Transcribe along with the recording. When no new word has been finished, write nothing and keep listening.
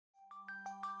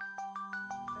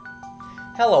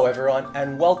Hello everyone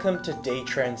and welcome to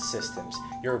Datrend Systems,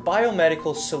 your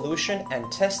biomedical solution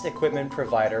and test equipment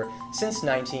provider since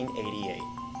 1988.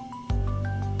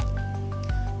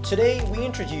 Today we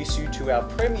introduce you to our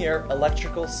premier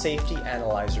electrical safety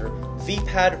analyzer,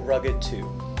 vPad-Rugged 2.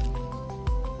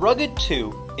 Rugged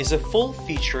 2 is a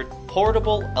full-featured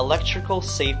portable electrical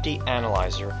safety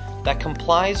analyzer that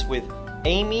complies with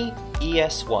AAMI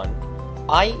ES1,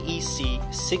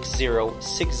 IEC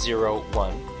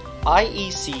 60601,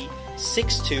 IEC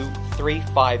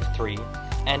 62353,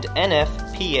 and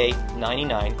NFPA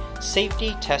 99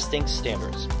 safety testing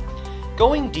standards.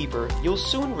 Going deeper, you'll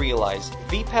soon realize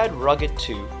vPad-Rugged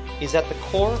 2 is at the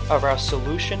core of our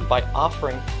solution by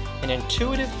offering an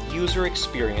intuitive user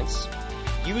experience,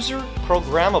 user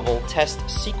programmable test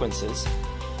sequences,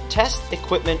 test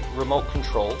equipment remote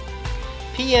control,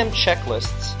 PM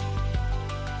checklists,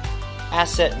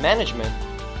 asset management,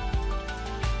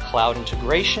 cloud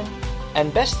integration,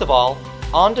 and best of all,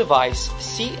 on-device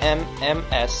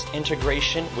CMMS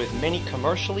integration with many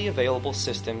commercially available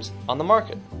systems on the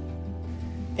market.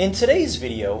 In today's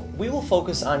video, we will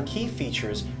focus on key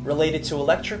features related to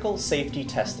electrical safety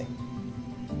testing.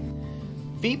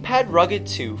 vPad-Rugged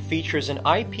 2 features an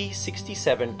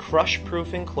IP67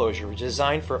 crush-proof enclosure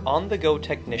designed for on-the-go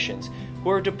technicians who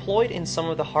are deployed in some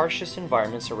of the harshest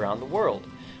environments around the world,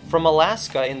 from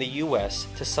Alaska in the US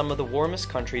to some of the warmest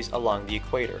countries along the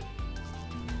equator.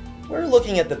 We're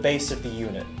looking at the base of the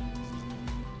unit.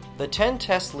 The 10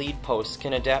 test lead posts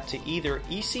can adapt to either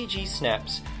ECG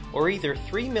snaps or either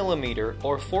 3mm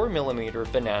or 4mm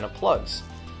banana plugs.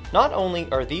 Not only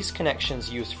are these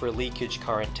connections used for leakage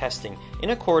current testing in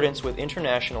accordance with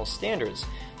international standards,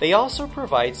 they also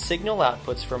provide signal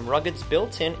outputs from Rugged's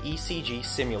built-in ECG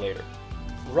simulator.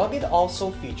 Rugged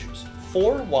also features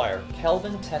 4-wire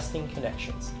Kelvin testing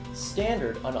connections,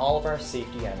 standard on all of our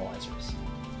safety analyzers.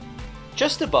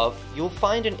 Just above, you'll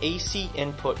find an AC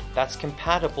input that's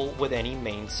compatible with any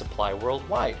main supply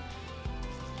worldwide.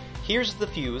 Here's the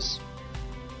fuse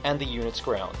and the unit's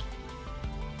ground.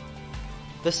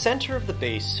 The center of the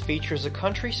base features a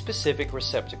country-specific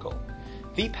receptacle.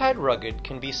 vPad-Rugged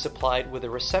can be supplied with a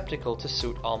receptacle to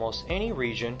suit almost any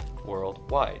region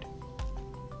worldwide.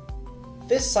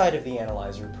 This side of the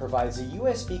analyzer provides a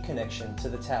USB connection to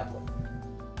the tablet.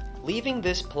 Leaving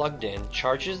this plugged in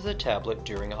charges the tablet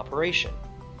during operation.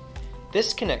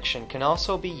 This connection can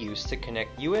also be used to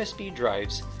connect USB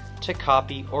drives to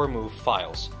copy or move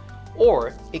files,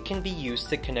 or it can be used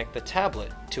to connect the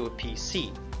tablet to a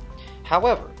PC.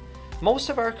 However, most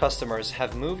of our customers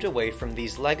have moved away from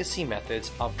these legacy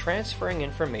methods of transferring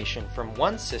information from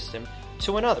one system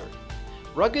to another.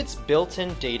 Rugged's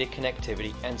built-in data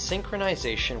connectivity and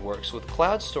synchronization works with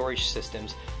cloud storage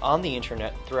systems on the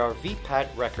internet through our vPad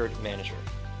Record Manager.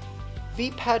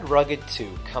 vPad-Rugged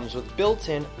 2 comes with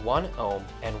built-in 1 ohm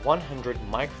and 100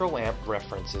 microamp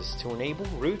references to enable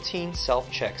routine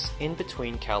self-checks in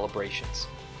between calibrations.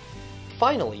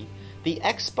 Finally, the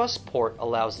X-Bus port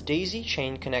allows daisy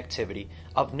chain connectivity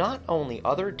of not only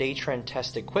other Datrend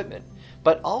test equipment,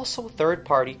 but also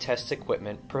third-party test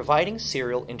equipment providing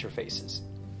serial interfaces.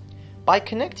 By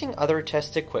connecting other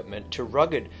test equipment to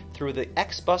Rugged through the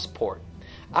X-Bus port,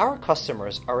 our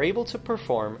customers are able to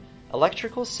perform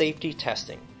electrical safety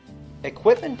testing,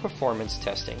 equipment performance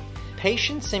testing,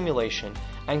 patient simulation,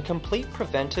 and complete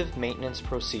preventive maintenance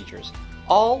procedures,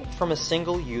 all from a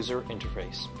single user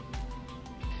interface.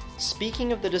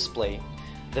 Speaking of the display,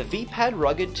 the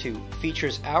vPad-Rugged 2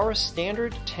 features our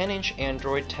standard 10-inch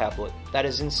Android tablet that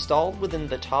is installed within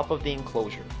the top of the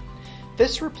enclosure.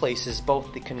 This replaces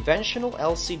both the conventional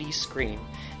LCD screen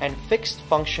and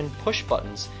fixed-function push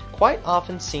buttons quite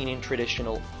often seen in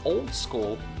traditional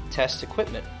old-school test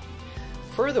equipment.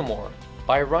 Furthermore,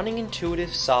 by running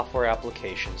intuitive software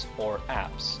applications, or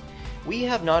apps, we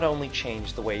have not only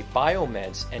changed the way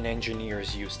biomeds and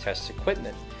engineers use test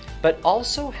equipment, but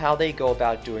also how they go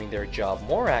about doing their job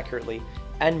more accurately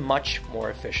and much more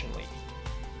efficiently.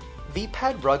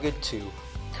 vPad-Rugged 2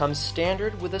 comes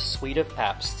standard with a suite of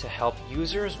apps to help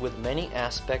users with many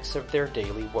aspects of their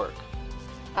daily work.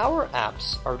 Our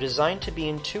apps are designed to be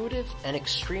intuitive and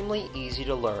extremely easy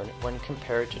to learn when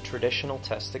compared to traditional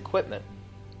test equipment.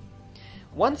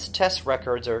 Once test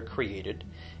records are created,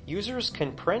 users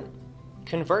can print,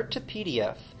 convert to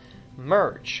PDF,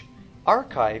 merge,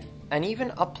 archive, and even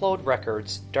upload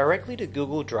records directly to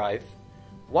Google Drive,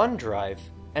 OneDrive,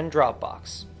 and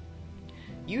Dropbox.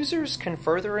 Users can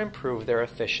further improve their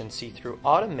efficiency through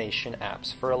automation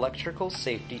apps for electrical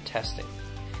safety testing,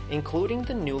 including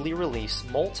the newly released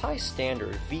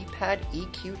multi-standard vPad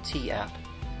EQT app,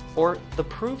 or the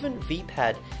proven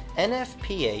vPad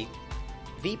NFPA,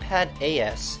 vPad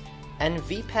AS, and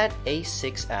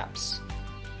vPad-A6 apps.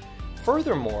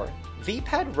 Furthermore,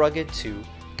 vPad-Rugged 2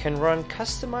 can run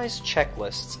customized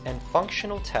checklists and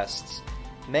functional tests,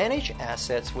 manage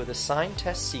assets with assigned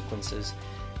test sequences,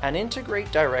 and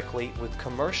integrate directly with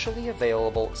commercially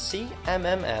available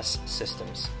CMMS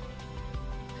systems.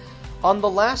 On the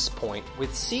last point,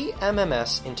 with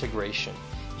CMMS integration,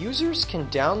 users can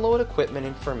download equipment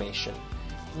information,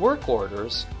 work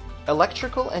orders,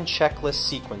 electrical and checklist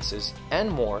sequences, and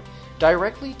more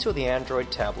directly to the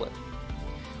Android tablet.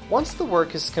 Once the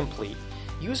work is complete,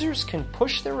 users can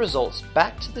push their results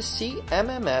back to the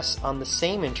CMMS on the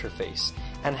same interface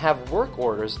and have work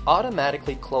orders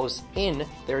automatically closed in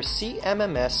their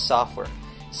CMMS software,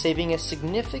 saving a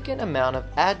significant amount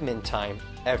of admin time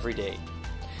every day.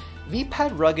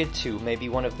 vPad-Rugged 2 may be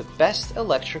one of the best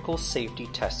electrical safety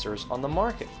testers on the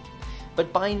market,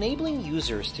 but by enabling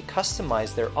users to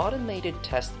customize their automated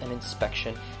test and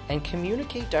inspection and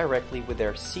communicate directly with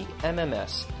their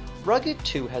CMMS, Rugged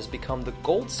 2 has become the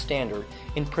gold standard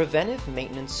in preventive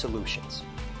maintenance solutions.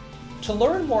 To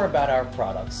learn more about our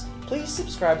products, please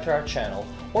subscribe to our channel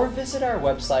or visit our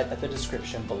website at the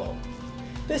description below.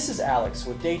 This is Alex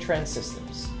with Datrend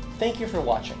Systems. Thank you for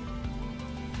watching.